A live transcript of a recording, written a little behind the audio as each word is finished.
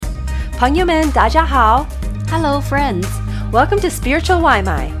朋友们，大家好。Hello, friends. Welcome to Spiritual 外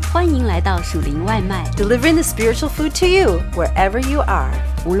卖。欢迎来到属灵外卖。Delivering the spiritual food to you wherever you are.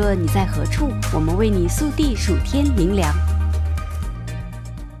 无论你在何处，我们为你速递属天灵粮。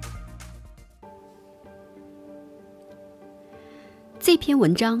这篇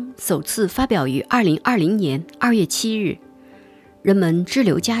文章首次发表于2020年2月7日。人们滞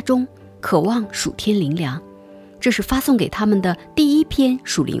留家中，渴望属天灵粮，这是发送给他们的第一篇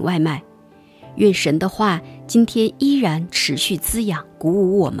属灵外卖。愿神的话今天依然持续滋养鼓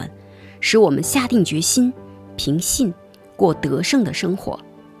舞我们，使我们下定决心凭信过得胜的生活。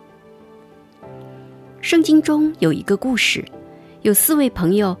圣经中有一个故事，有4位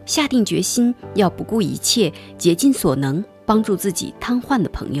朋友下定决心要不顾一切竭尽所能帮助自己瘫痪的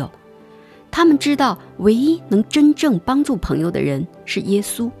朋友。他们知道唯一能真正帮助朋友的人是耶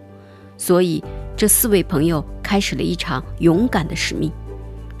稣，所以这4位朋友开始了一场勇敢的使命，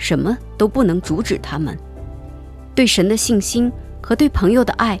什么都不能阻止他们。对神的信心和对朋友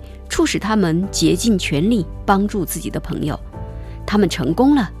的爱促使他们竭尽全力帮助自己的朋友。他们成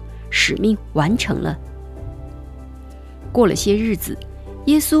功了，使命完成了。过了些日子，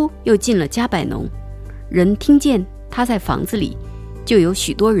耶稣又进了迦百农，人听见他在房子里，就有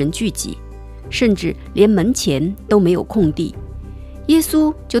许多人聚集，甚至连门前都没有空地。耶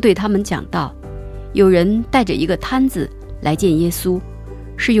稣就对他们讲道，有人带着一个摊子来见耶稣，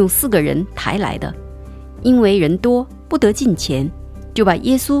是用4个人抬来的，因为人多不得进前，就把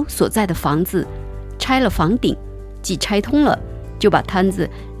耶稣所在的房子拆了房顶，既拆通了，就把摊子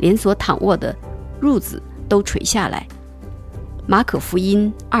连所躺卧的褥子都垂下来。马可福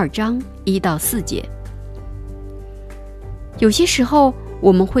音2章1到4节。有些时候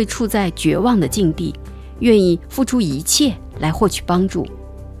我们会处在绝望的境地，愿意付出一切来获取帮助。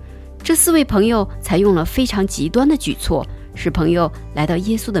这4位朋友采用了非常极端的举措，使朋友来到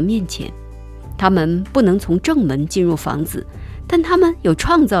耶稣的面前。他们不能从正门进入房子，但他们有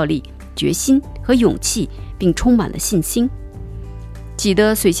创造力、决心和勇气，并充满了信心。挤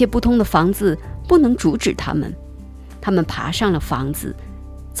得水泄不通的房子不能阻止他们。他们爬上了房子，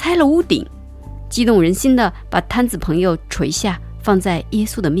拆了屋顶，激动人心地把摊子朋友垂下，放在耶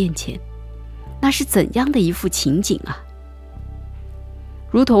稣的面前。那是怎样的一幅情景啊！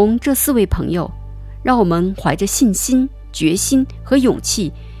如同这4位朋友，让我们怀着信心、决心和勇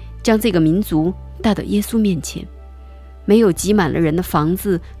气，将这个民族带到耶稣面前。没有挤满了人的房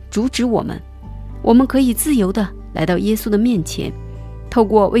子阻止我们，我们可以自由地来到耶稣的面前。透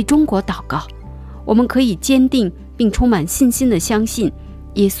过为中国祷告，我们可以坚定并充满信心地相信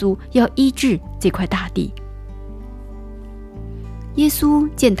耶稣要医治这块大地。耶稣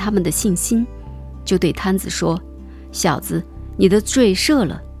见他们的信心，就对摊子说，小子，你的罪赦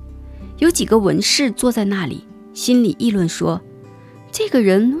了。有几个文士坐在那里，心里议论说，这个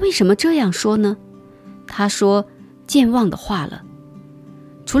人为什么这样说呢？他说健忘的话了。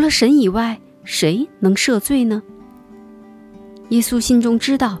除了神以外，谁能赦罪呢？耶稣心中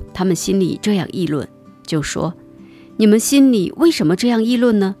知道他们心里这样议论，就说，你们心里为什么这样议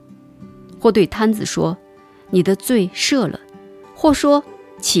论呢？或对摊子说，你的罪赦了，或说，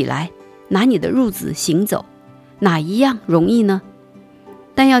起来，拿你的褥子行走，哪一样容易呢？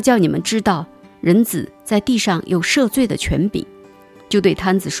但要叫你们知道，人子在地上有赦罪的权柄。就对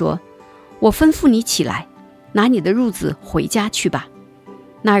摊子说，我吩咐你起来，拿你的褥子回家去吧。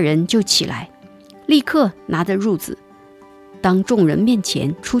那人就起来，立刻拿着褥子，当众人面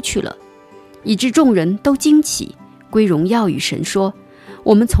前出去了，以致众人都惊奇，归荣耀与神说，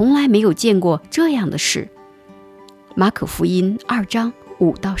我们从来没有见过这样的事。马可福音2章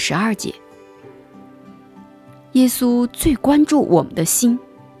5到12节。耶稣最关注我们的心。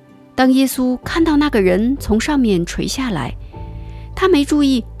当耶稣看到那个人从上面垂下来，他没注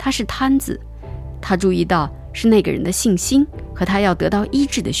意他是摊子，他注意到是那个人的信心和他要得到医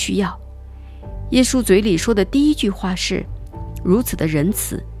治的需要。耶稣嘴里说的第一句话是如此的仁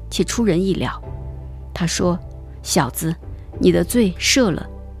慈且出人意料。他说，小子，你的罪赦了。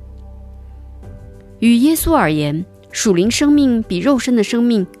与耶稣而言，属灵生命比肉身的生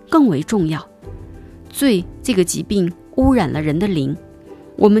命更为重要。罪这个疾病污染了人的灵，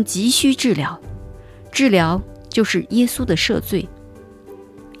我们急需治疗。治疗就是耶稣的赦罪。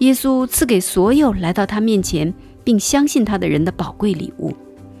耶稣赐给所有来到他面前并相信他的人的宝贵礼物。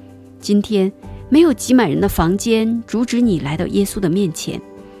今天没有挤满人的房间阻止你来到耶稣的面前，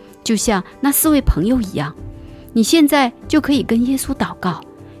就像那4位朋友一样，你现在就可以跟耶稣祷告，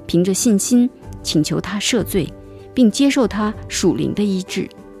凭着信心请求他赦罪，并接受他属灵的医治。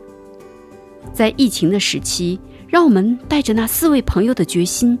在疫情的时期，让我们带着那4位朋友的决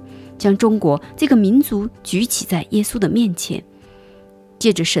心，将中国这个民族举起在耶稣的面前，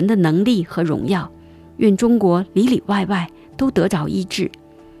借着神的能力和荣耀，愿中国里里外外都得着医治，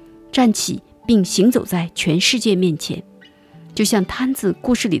站起并行走在全世界面前，就像摊子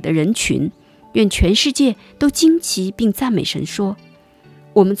故事里的人群，愿全世界都惊奇并赞美神说，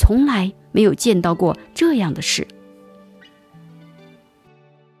我们从来没有见到过这样的事。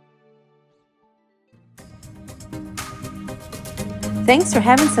Thanks for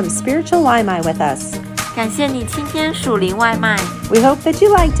having some spiritual Waimai with us. 感谢你今天属灵外卖， We hope that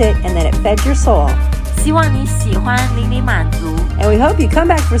you liked it and that it fed your soul. 希望你喜欢，灵里满足， And we hope you come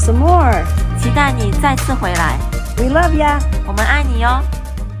back for some more. 期待你再次回来。We love ya. 我们爱你哟。